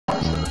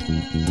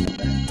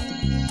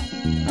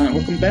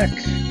Welcome back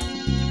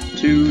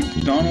to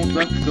Donald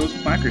Duck Goes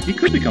Quackers. He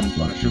could become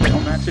Punisher, they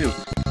own that too.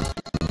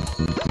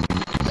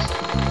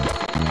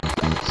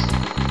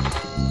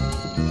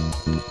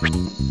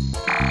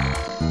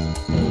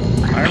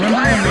 I remember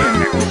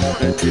one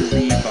day that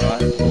Disney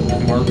bought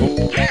Marvel.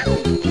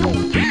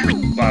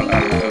 Well,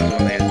 that was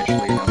when they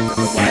initially announced it,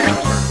 but when I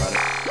first heard about it,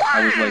 I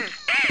was like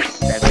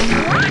 7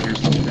 or 8 or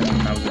something,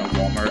 and I was in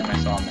Walmart and I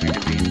saw a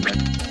magazine that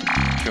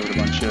showed a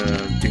bunch of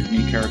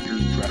Disney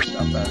characters dressed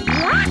up as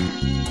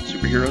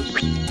superheroes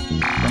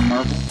from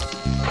Marvel.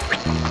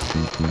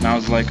 And I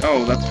was like,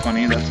 oh, that's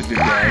funny, that's a good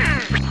guy.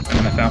 And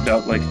then I found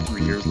out like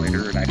 3 years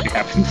later it actually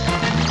happened.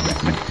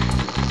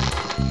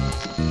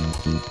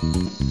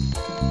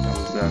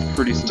 I was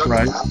pretty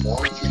surprised. It took that long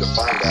for you to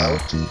find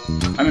out?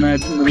 I mean, I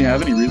didn't really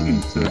have any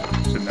reason to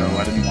know.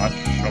 I didn't watch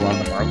a lot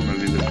of the Marvel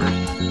movies at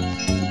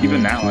first.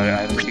 Even now, I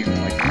haven't seen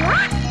like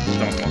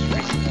some of the most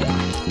recent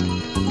ones.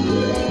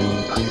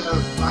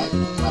 I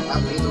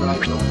haven't either, and I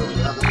don't really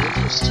have an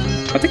interest.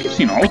 I think you've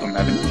seen all of them,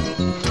 haven't you?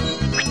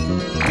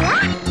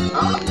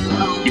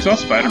 No. You saw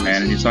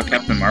Spider-Man and you saw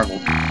Captain Marvel.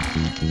 I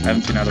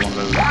haven't seen either one of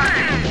those. I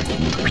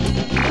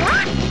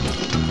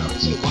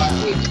haven't seen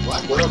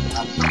Black Widow.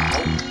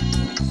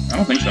 I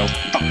don't think so.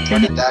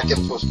 When did that get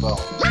postponed?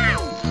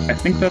 I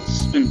think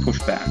that's been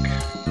pushed back.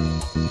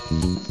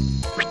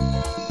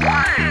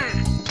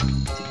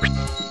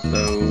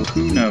 So,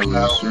 who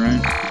knows,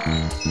 right?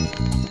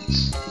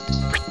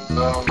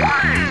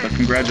 But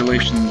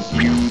congratulations,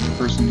 you, the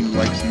person who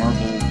likes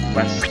Marvel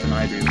less than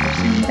I do, have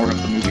seen more of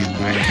the movies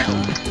than I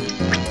have.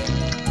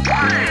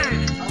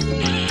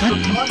 For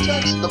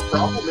context, the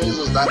problem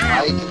is that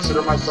I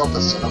consider myself a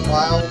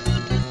cinephile,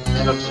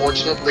 and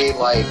unfortunately,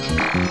 like,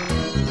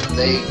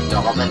 they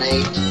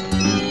dominate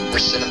the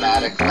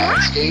cinematic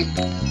landscape.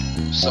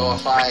 So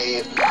if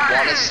I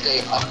want to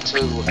stay up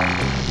to,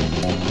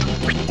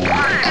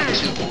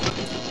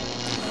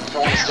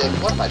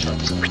 what am I trying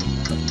to say?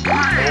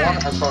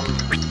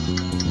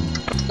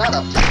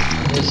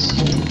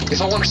 If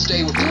I want to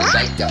stay with the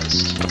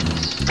zeitgeist,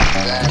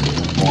 then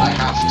I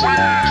have to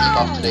keep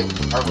up to date with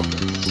the Marvel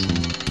movies.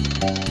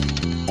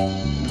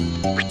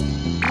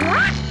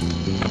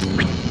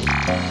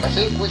 I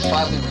think we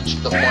finally reached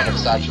the point of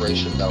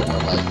saturation, though, where,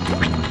 like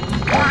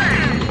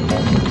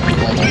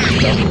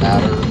it doesn't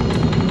matter,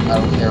 I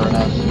don't care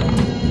enough.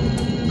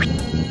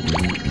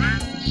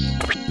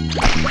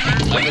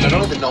 I mean, I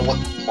don't even know what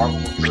Marvel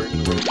movies are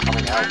even really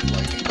coming out,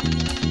 like...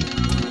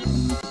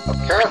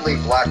 Apparently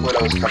Black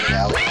Widow's coming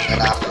out,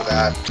 and after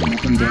that...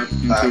 Making Black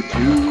Panther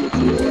 2,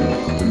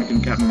 they're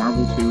making Captain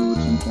Marvel 2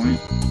 at some point.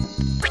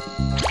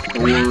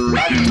 Or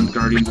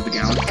Guardians of the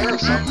Galaxy. It's a fair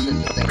assumption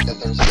to think that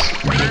there's a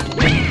sequel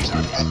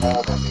and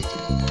all their major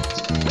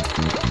movies.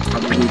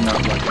 Probably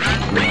not like that.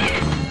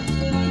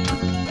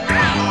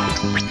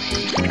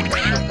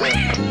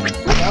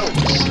 Who knows?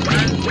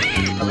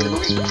 I mean, the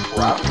movie's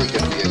probably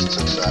going to be a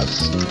success.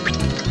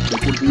 It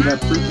could be that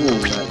prequel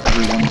that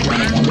everyone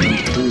kind of wanted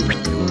to do when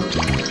they were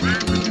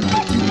originally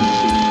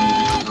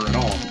cover at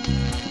all.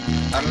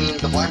 I mean,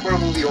 the Black Widow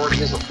movie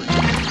already is a prequel.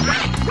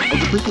 Oh,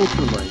 the prequel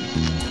to like...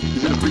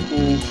 Is it a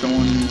prequel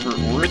showing her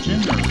origin,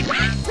 or...?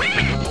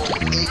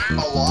 A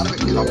lot of it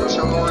covers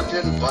her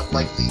origin, but,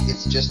 like, it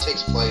just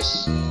takes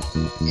place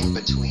in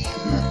between,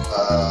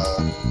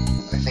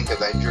 I think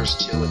Avengers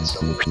 2 and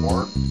Civil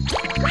War.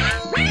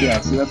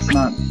 Yeah, see, that's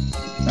not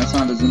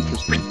as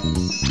interesting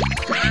as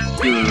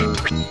pure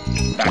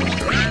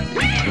backstory.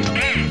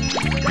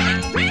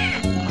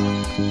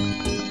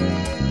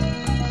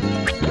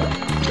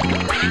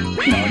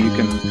 You know,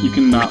 you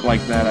can not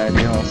like that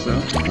idea also.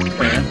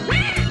 Fair.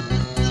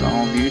 It's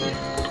all good.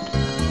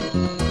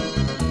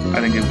 I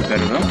think it's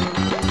better though.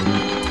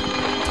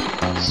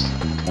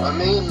 I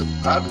mean,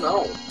 I don't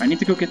know. I need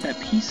to go get that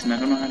piece and I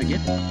don't know how to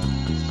get it.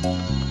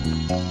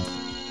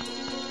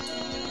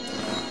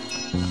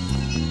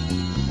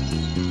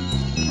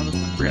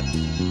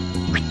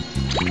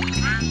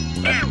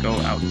 Let's go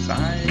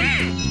outside. Can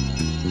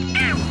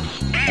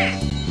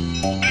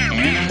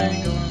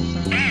I go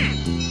outside?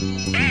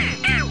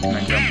 Can I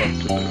jump up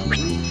to the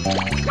roof?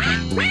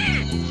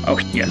 Oh,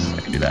 yes, I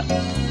can do that.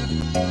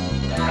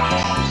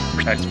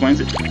 That explains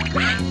it.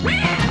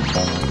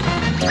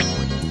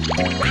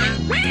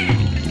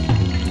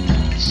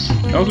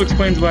 That also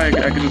explains why I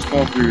could just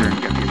fall through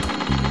and get these.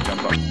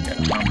 Jump up and get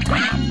them.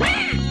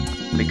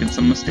 I'm making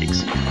some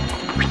mistakes here.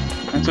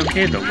 That's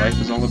okay though, life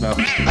is all about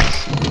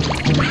mistakes.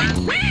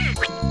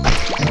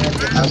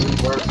 And as we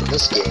learned from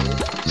this game,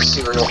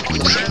 serial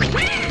abuse.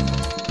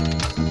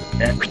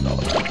 That's all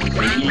about it.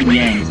 The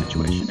yin-yang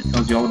situation. It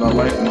tells you all about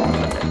life and all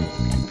about death.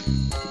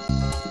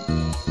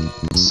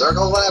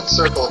 Circle of life,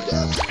 circle of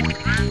death.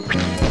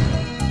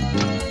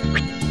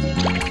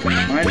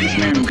 Why is this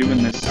man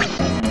doing this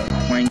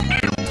plank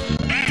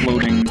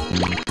floating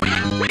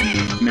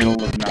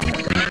middle of nothing?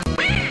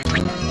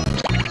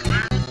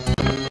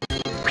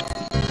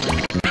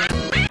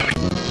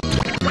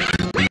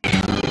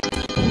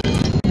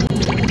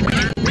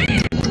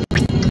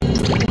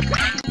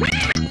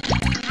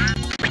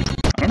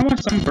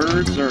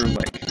 birds are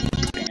like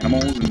just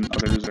animals and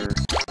others are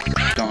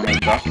Donald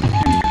Duck and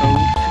co.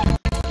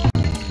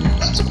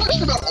 That's a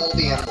question about all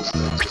the animals in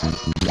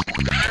Disney.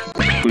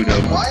 Pluto,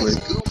 Why mostly. is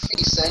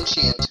Goofy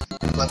sentient,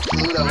 but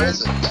Pluto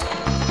isn't?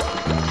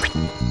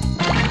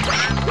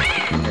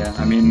 Yeah,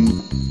 I mean,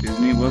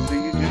 Disney was the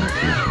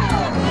eugenics.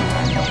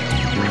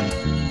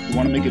 You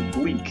want to make it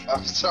bleak.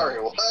 I'm sorry,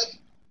 what?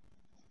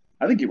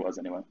 I think he was,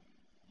 anyway.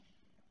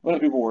 A lot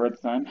of people were at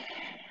the time.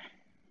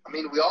 I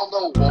mean, we all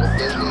know Walt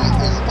Disney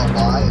is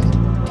alive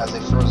as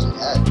a frozen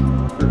head.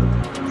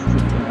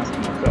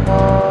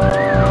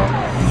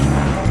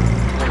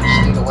 We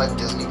just need to let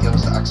Disney give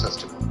us access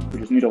to him. We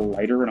just need a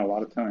lighter and a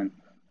lot of time.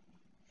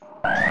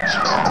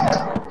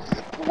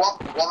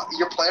 What?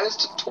 Your plan is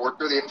to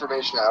torture the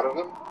information out of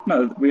him?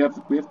 No, we have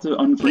to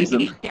unfreeze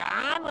him.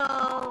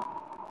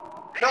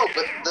 No,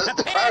 but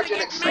the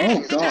cryogenic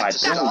freezing is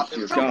just to stop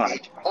him from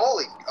aging.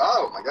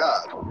 Oh my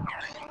god.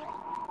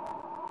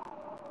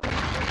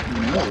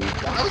 No.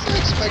 Why was I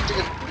expecting a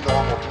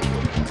normal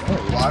people?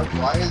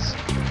 Why is...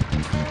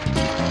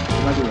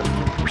 Can I do it?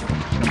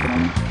 Jumping on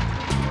him?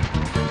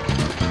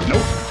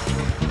 Nope.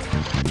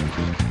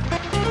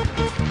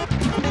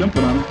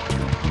 Jumping on him.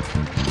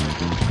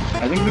 I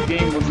think the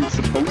game wasn't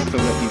supposed to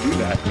let you do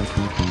that.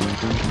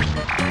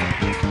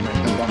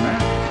 Jump on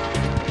that.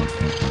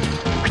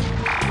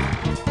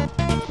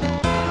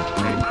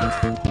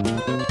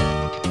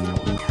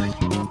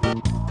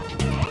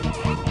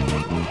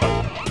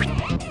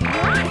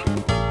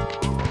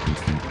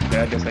 Okay,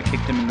 I guess I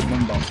kicked him in the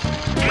bum bum.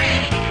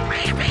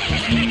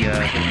 He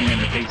hit me in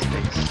the face.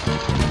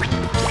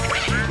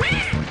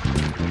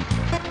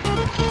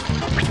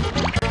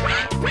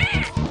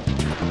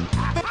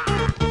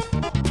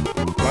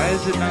 Why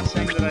is it not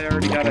saying that I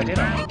already got a hit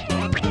on him?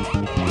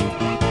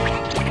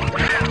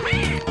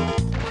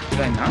 Did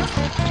I not?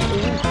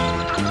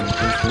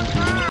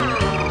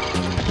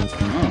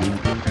 Oh,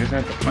 I guess I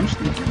have to punch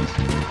these things.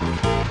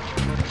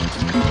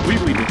 It's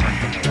completely different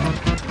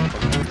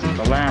from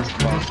the last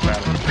boss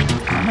battle.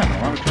 I'm having a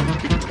lot of trouble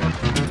speaking to that.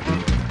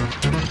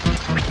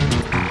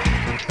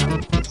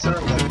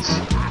 Considering that it's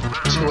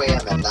 2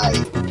 a.m. at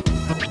night,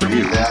 For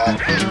you.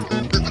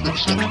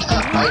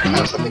 that might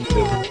have something to do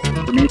with it.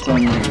 For me, it's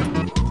only midnight.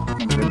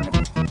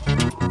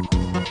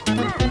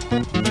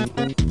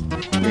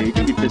 Yeah, you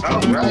can be pissed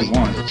off whenever you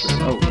want.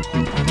 Oh.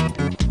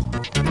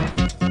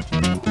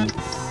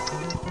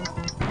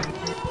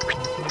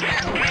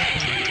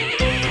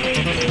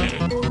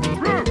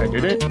 I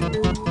did it.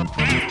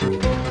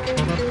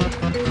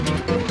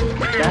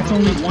 That's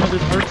only one of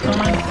his hearts gone?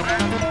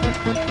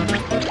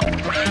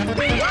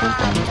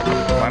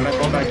 Why did I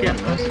fall back in?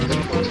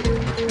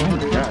 Oh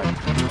my god.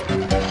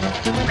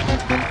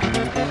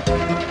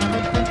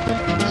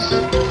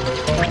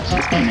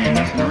 This game ain't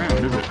messing around,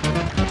 is it?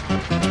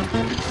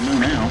 It's new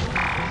now.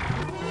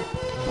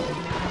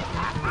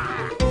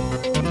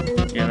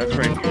 Yeah, that's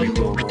right, you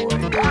little boy.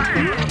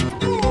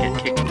 Get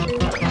kicked.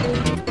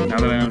 Now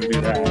that I know how to do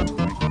that, I'm like,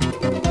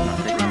 not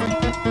taking it.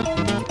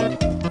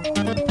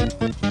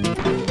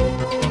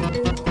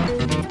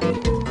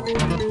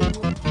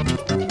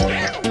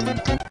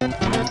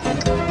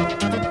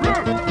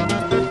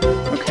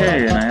 Okay,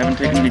 and I haven't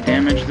taken any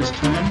damage this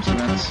time, so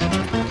that's...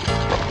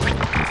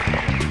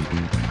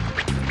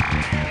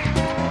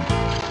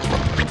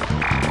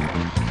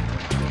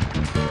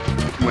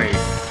 Wait.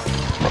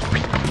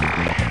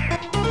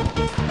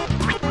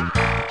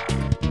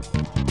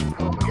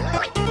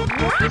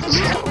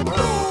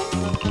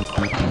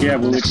 Yeah,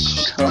 will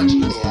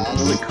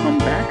it come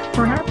back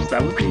perhaps?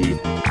 That would be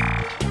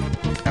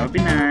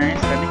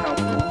nice, that'd be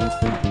helpful.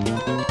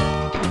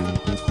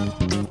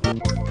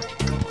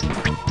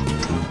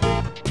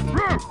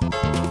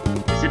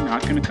 Is it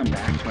not gonna come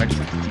back? Do I just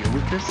have to deal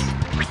with this?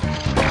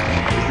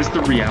 Is this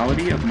the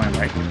reality of my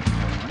life?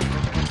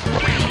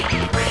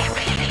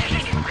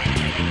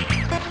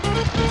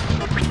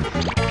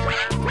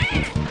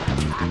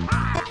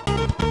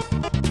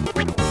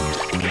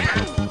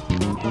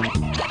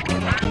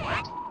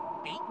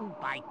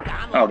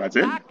 Oh, that's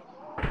it?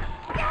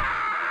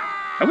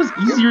 That was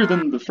easier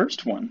than the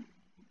first one.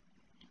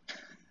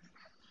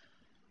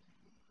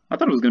 I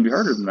thought it was going to be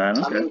harder than that.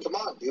 Okay. I mean, come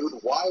on, dude.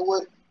 Why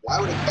would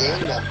a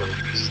gang member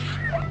be,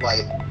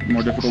 like...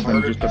 More difficult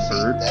than just a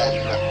bird?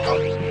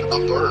 A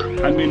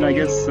bird. I mean, I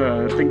guess,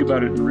 think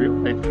about it in real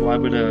life. Why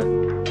would a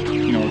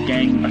human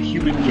gang member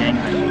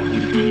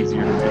would be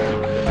easier to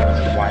defeat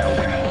than a wild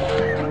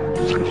animal?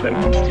 Just because that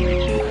wants to eat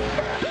you.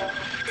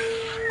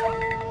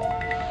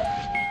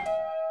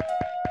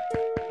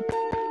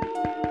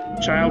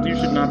 Child, you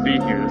should not be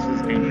here. This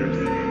is dangerous.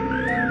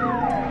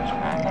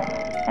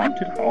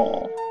 Haunted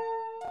Hall.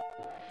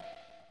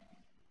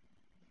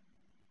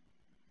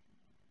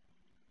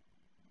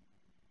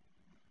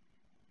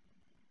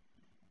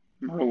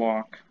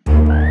 Murloc.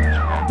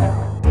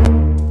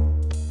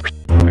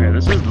 Okay,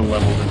 this is the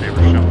level that they were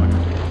showing at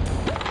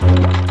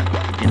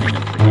the beginning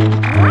of the game.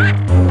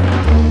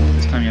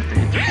 This time you have to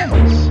hit the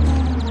twice.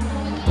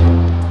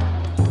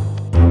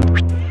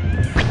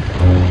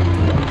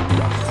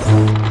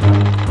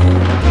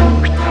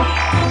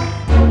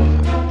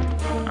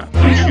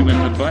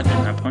 butt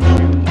and I punch you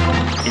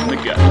in the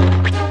gut.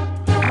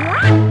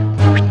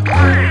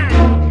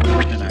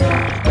 And I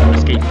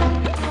escape,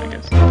 I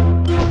guess.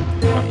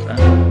 Watch that.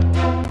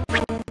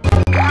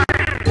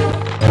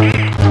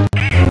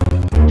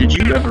 Did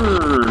you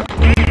ever...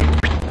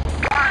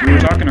 We were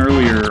talking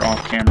earlier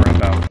off camera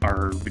about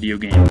our video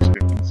game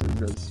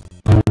experiences as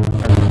we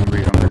were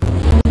younger.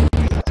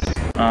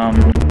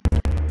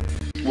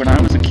 When I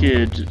was a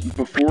kid,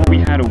 before we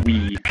had a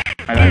Wii,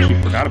 I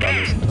actually forgot about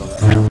this until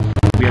now.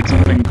 We had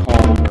something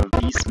called a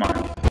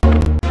V-Smile.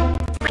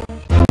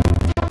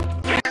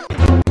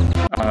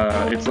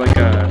 It's like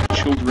a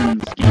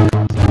children's game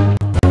console.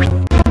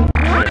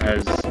 And it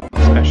has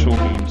special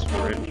games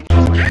for it,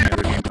 just like any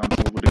other game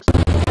console would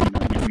expect.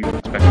 You would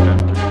expect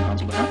another game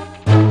console to have.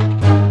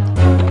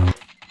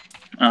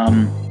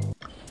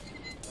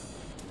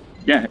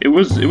 Yeah, it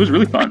was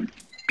really fun.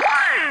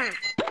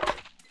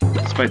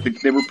 Despite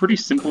they were pretty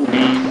simple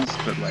games,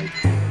 but like,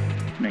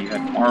 you know, you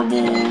had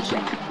Marvel, so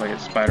you could play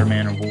as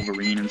Spider-Man or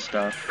Wolverine and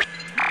stuff.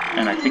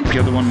 And I think the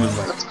other one was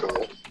like, That's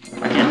cool.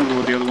 I can't remember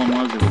what the other one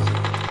was. It was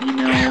a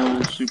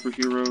female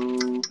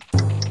superhero.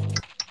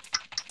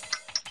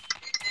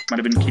 Might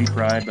have been King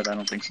Pride, but I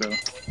don't think so.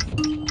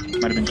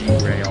 Might have been Jean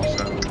Grey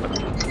also, but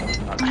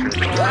I'm not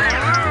sure.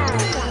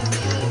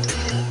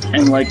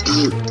 And like,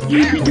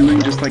 you'd be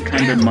doing just like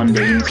kind of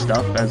mundane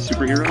stuff as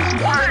superheroes.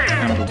 That was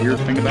kind of a weird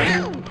thing about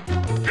it.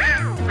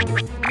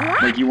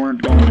 Like, you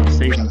weren't going and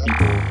saving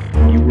people,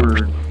 you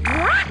were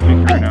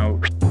figuring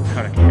out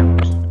how to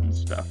count and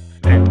stuff.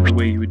 And the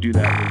way you would do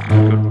that was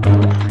you would go to a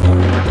grocery store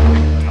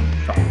and pick up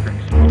soft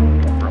drinks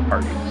for a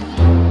party.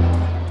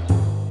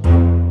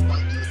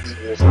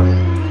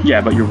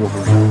 Yeah, but you're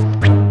Wolverine.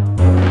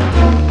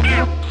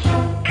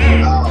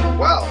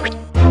 Well.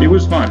 It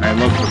was fun, I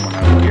loved it when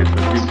I was a kid,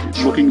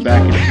 but looking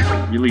back,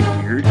 it's really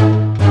weird.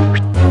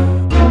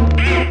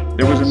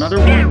 There was another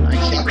one, I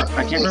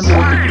can't remember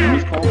what the game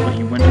was called, but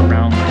you went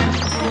around like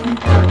this amusement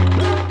park,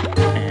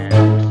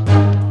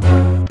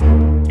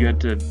 and you had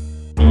to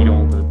beat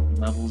all the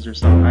levels or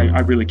something. I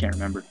really can't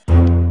remember.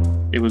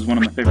 It was one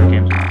of my favorite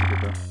games when I was a kid,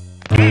 though.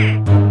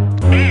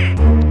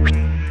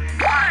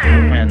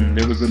 And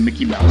there was a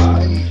Mickey Mouse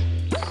one,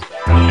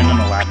 and an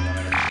Aladdin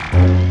one,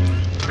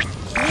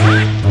 I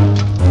think.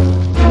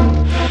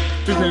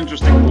 Just an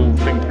interesting little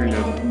thing for you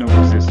to know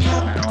exists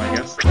now, I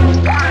guess.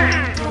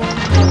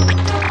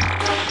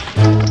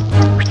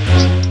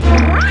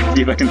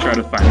 See if I can try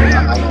to find it.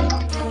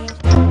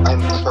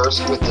 I'm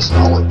cursed with this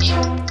knowledge.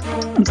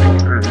 It's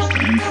like cursed.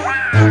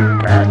 It's a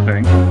bad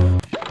thing.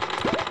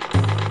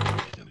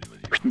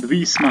 The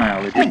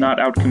V-Smile. It did not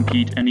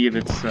outcompete any of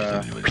its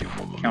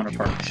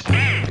counterparts.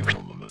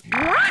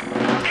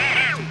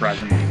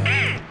 Surprisingly.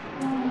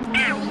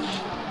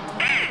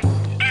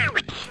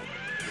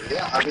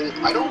 Yeah, I mean,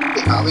 I don't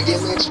really have a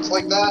game mix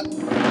like that.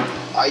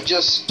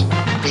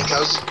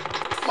 Because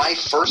my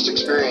first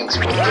experience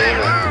with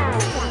gaming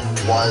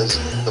was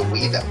the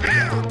Wii that we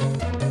got.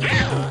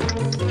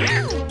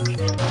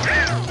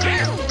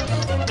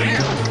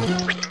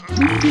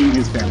 Me being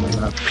his family,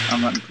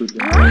 I'm not included in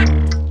that.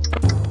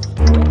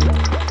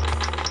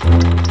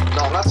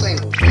 No, I'm not saying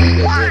Wii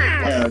is it.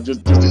 Yeah,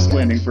 just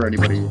explaining for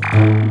anybody.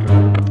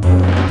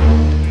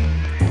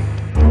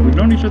 We've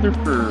known each other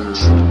for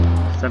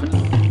 7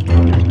 years now.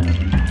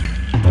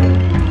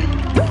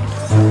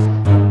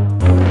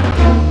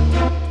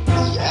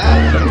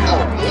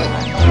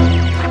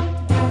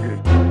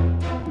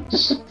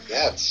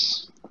 Yeah,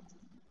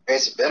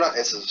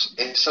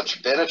 it's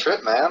been a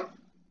trip, man.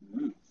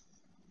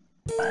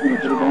 It's been a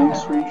bit of a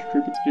strange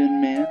trip it's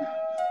been, man.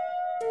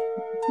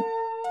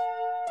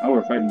 Oh,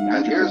 we're fighting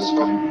magic.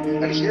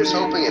 And here's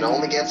hoping it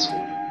only gets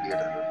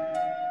weirder.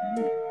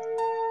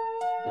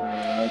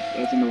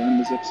 That's gonna end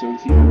this episode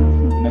here.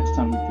 Next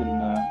time we can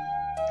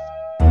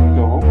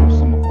go over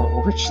some of our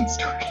origin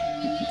story.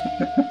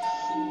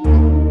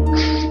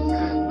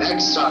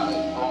 Next time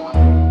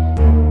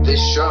on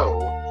this show,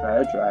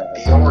 Triad.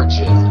 the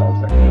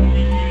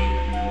origin.